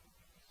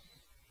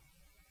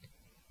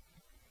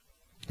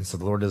 And so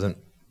the Lord isn't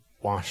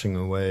washing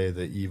away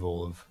the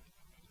evil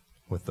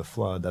with the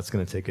flood. That's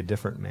going to take a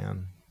different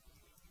man.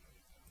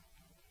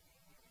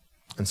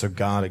 And so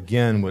God,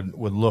 again,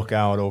 would look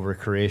out over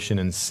creation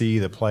and see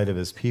the plight of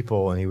his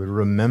people, and he would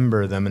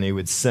remember them, and he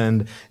would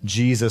send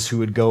Jesus, who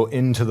would go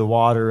into the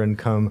water and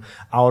come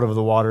out of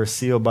the water,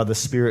 sealed by the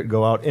Spirit,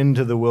 go out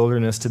into the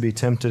wilderness to be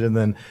tempted, and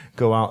then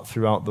go out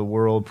throughout the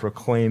world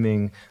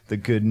proclaiming the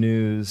good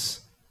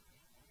news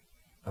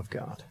of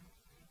God.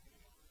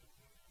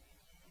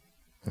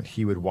 That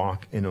he would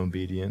walk in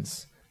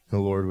obedience. The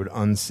Lord would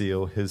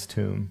unseal his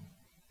tomb.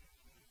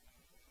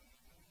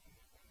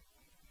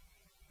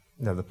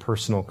 That the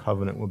personal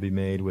covenant will be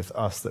made with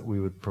us, that we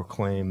would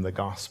proclaim the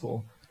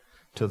gospel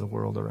to the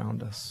world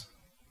around us.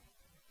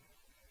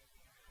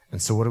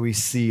 And so what do we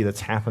see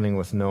that's happening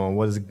with Noah?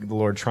 What is the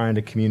Lord trying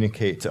to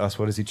communicate to us?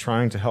 What is he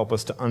trying to help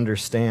us to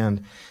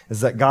understand? Is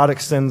that God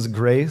extends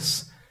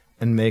grace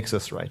and makes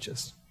us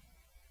righteous.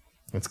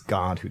 It's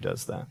God who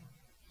does that.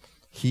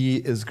 He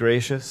is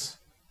gracious.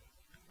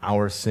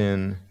 Our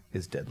sin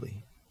is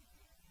deadly.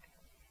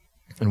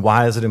 And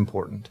why is it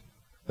important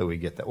that we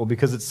get that? Well,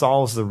 because it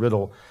solves the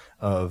riddle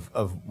of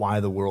why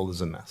the world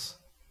is a mess.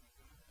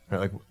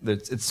 Right?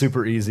 It's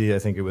super easy. I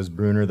think it was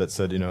Bruner that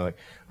said,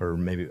 or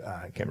maybe,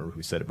 I can't remember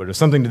who said it, but it was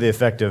something to the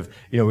effect of,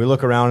 we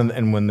look around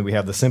and when we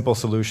have the simple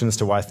solutions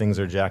to why things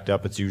are jacked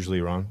up, it's usually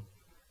wrong.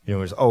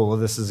 It's,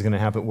 this is going to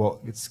happen.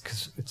 Well, it's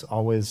because it's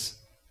always,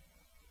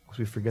 because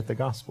we forget the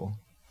gospel.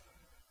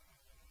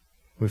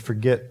 We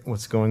forget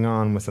what's going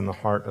on within the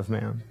heart of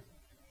man.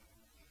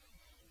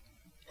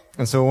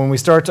 And so when we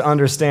start to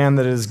understand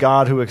that it is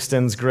God who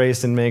extends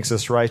grace and makes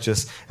us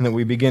righteous, and that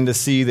we begin to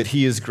see that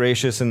he is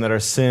gracious and that our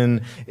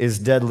sin is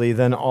deadly,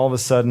 then all of a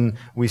sudden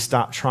we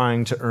stop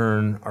trying to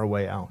earn our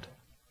way out.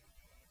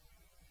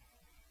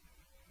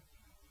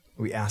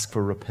 We ask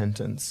for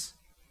repentance.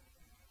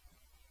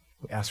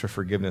 We ask for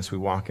forgiveness. We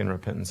walk in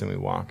repentance and we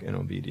walk in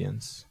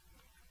obedience.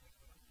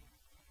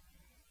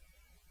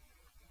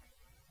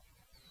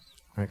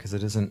 Right? Because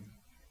it isn't,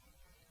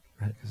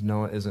 right? Because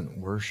Noah isn't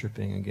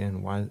worshiping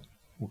again. Why?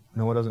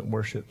 Noah doesn't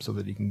worship so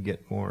that he can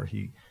get more.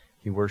 He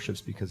worships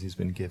because he's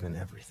been given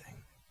everything.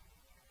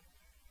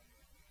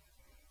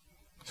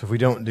 So if we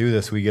don't do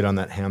this, we get on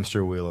that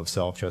hamster wheel of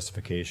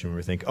self-justification where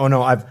we think,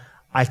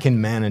 I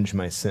can manage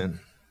my sin.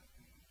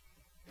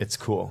 It's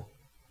cool.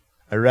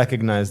 I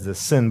recognize this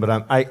sin,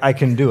 but I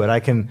can do it.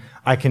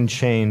 I can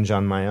change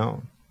on my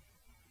own.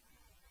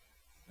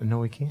 And no,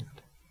 we can't.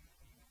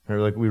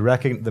 Or we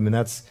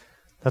recognize,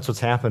 that's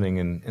what's happening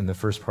in the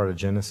first part of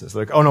Genesis.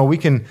 We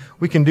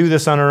can do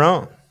this on our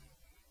own.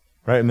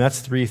 Right? And that's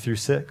 3 through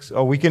 6.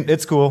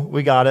 It's cool,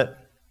 we got it.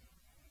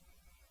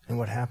 And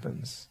what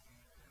happens?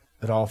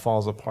 It all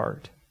falls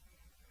apart.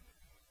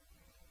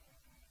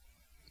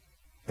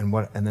 And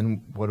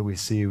then what do we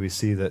see? We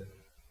see that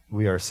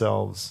we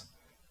ourselves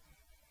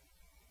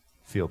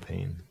feel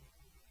pain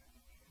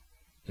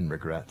and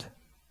regret.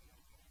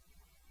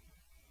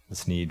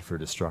 This need for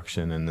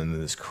destruction, and then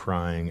this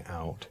crying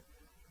out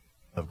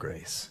of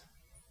grace.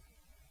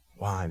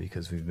 Why?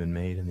 Because we've been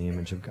made in the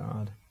image of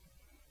God.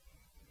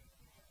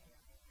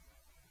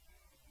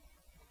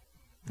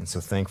 And so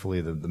thankfully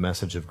the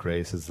message of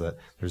grace is that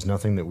there's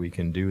nothing that we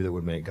can do that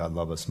would make God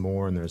love us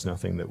more, and there's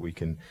nothing that we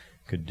could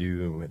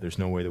do. There's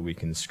no way that we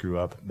can screw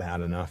up bad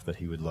enough that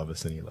he would love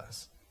us any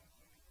less.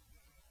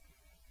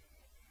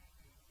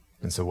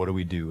 And so what do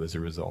we do as a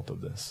result of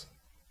this?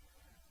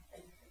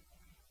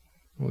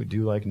 Well, we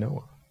do like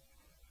Noah.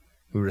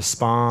 We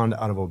respond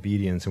out of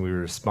obedience, and we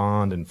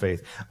respond in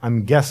faith.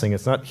 I'm guessing,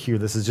 it's not here,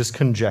 this is just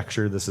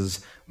conjecture, this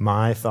is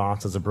my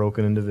thoughts as a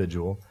broken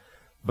individual,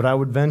 but I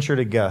would venture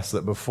to guess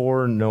that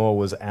before Noah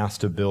was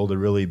asked to build a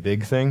really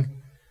big thing,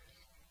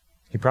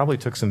 he probably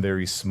took some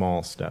very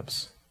small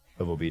steps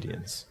of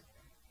obedience.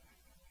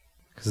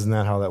 Because isn't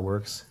that how that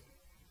works?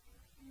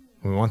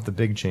 When we want the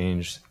big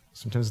change,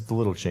 sometimes it's the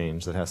little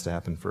change that has to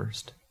happen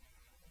first.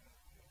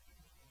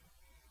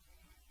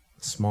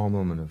 A small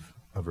moment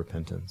of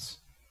repentance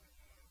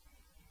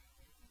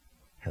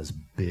has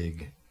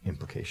big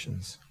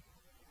implications.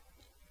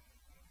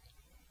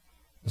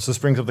 So this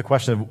brings up the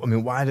question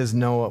of, why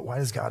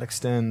does God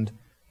extend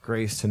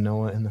grace to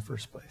Noah in the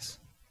first place?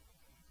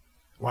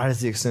 Why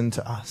does he extend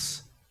to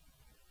us?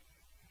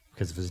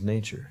 Because of his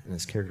nature and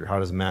his character. How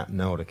does Matt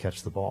know to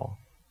catch the ball?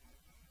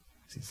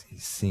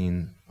 He's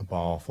seen a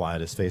ball fly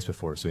at his face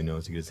before, so he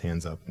knows to get his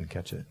hands up and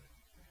catch it.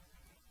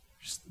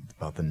 Just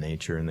about the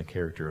nature and the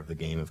character of the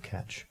game of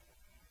catch.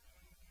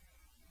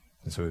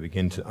 And so we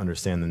begin to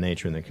understand the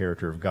nature and the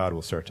character of God.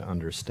 We'll start to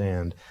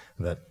understand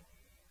that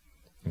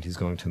he's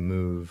going to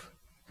move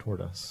toward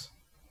us.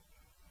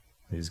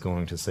 He's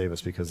going to save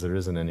us because there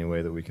isn't any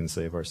way that we can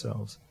save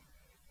ourselves.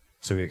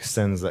 So he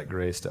extends that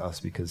grace to us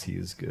because he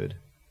is good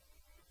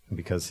and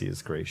because he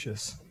is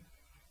gracious.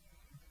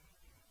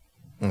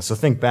 And so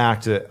think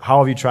back to, how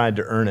have you tried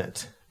to earn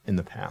it in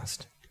the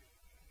past?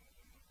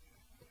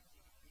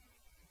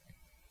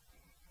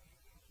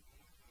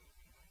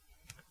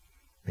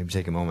 Maybe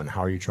take a moment.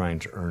 How are you trying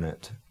to earn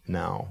it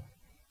now?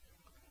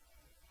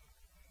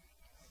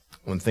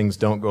 When things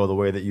don't go the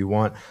way that you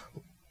want,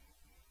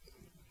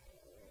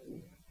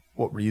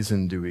 what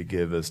reason do we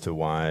give as to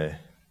why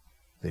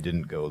they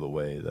didn't go the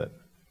way that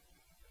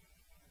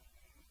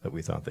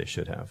we thought they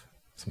should have?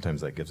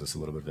 Sometimes that gives us a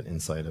little bit of an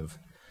insight of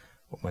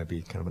what might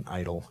be kind of an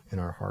idol in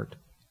our heart.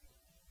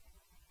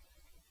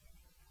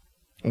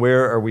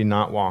 Where are we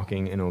not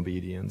walking in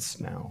obedience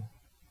now?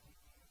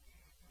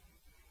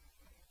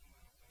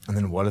 And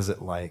then what is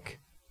it like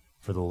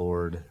for the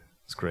Lord's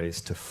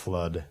grace to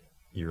flood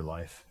your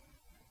life?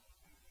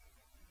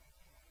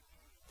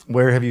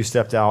 Where have you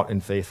stepped out in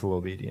faithful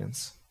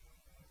obedience?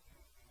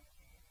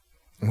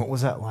 And what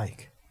was that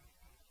like?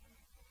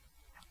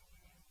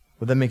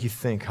 What did that make you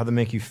think? How did that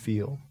make you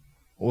feel?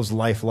 What was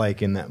life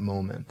like in that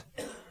moment?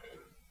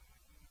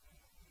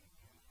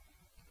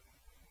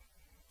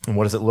 And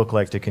what does it look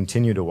like to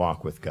continue to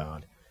walk with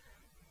God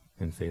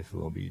in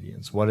faithful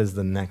obedience? What is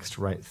the next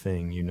right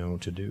thing you know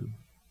to do?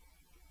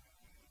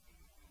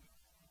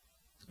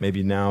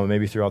 Maybe now,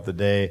 maybe throughout the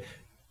day,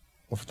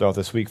 or throughout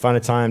this week, find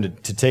a time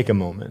to take a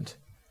moment.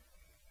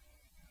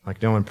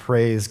 Like, know and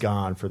praise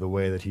God for the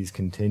way that he's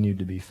continued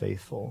to be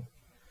faithful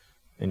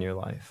in your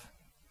life.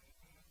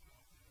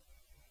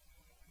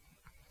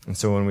 And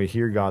so when we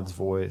hear God's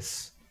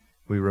voice,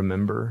 we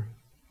remember.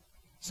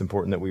 It's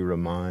important that we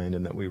remind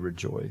and that we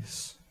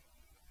rejoice.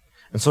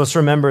 And so let's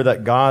remember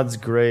that God's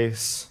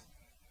grace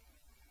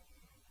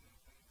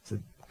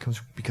comes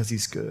because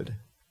he's good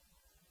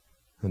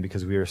and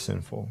because we are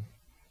sinful.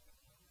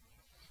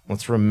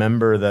 Let's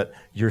remember that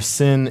your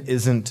sin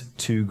isn't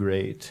too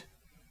great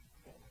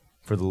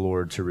for the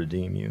Lord to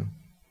redeem you.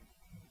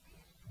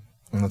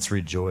 And let's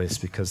rejoice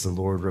because the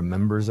Lord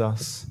remembers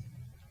us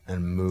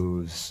and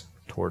moves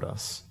toward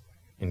us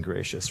in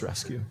gracious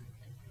rescue.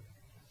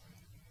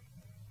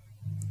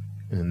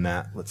 And in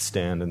that, let's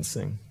stand and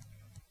sing.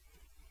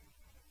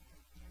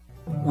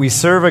 We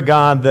serve a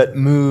God that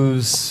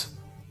moves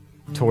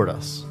toward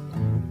us.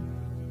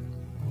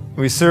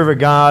 We serve a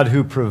God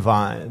who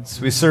provides.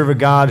 We serve a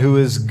God who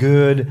is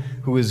good,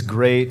 who is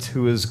great,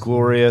 who is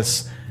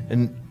glorious,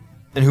 and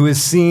who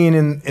is seen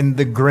in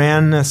the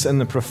grandness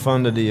and the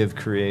profundity of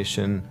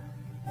creation,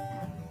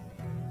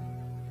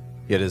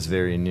 yet is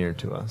very near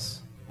to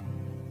us.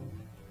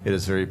 It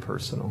is very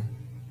personal.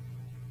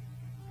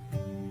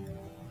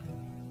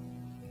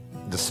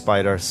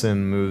 Despite our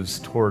sin, moves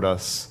toward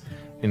us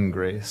in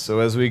grace. So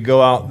as we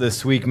go out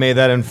this week, may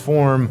that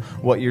inform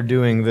what you're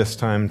doing this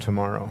time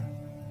tomorrow.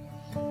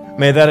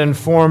 May that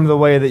inform the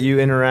way that you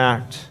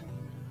interact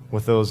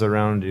with those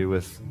around you,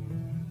 with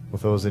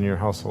those in your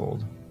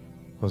household,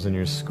 those in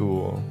your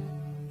school,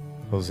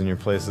 those in your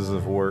places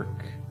of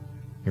work,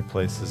 your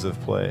places of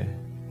play.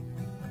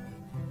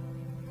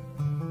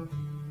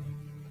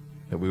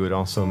 That we would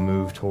also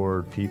move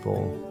toward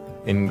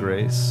people in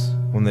grace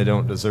when they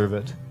don't deserve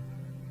it.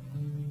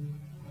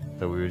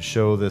 That we would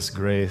show this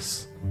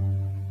grace,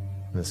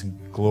 this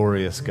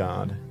glorious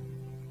God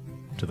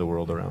to the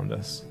world around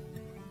us.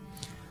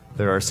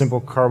 There are simple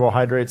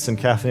carbohydrates and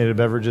caffeinated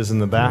beverages in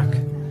the back.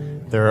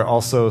 There are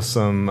also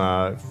some,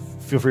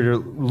 feel free to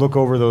look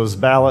over those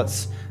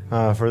ballots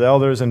for the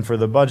elders and for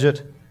the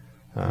budget.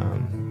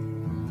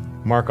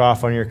 Mark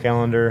off on your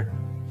calendar,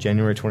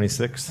 January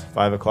 26th,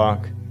 5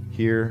 o'clock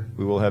here.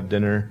 We will have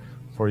dinner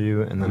for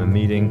you and then a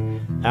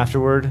meeting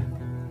afterward.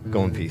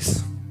 Go in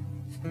peace.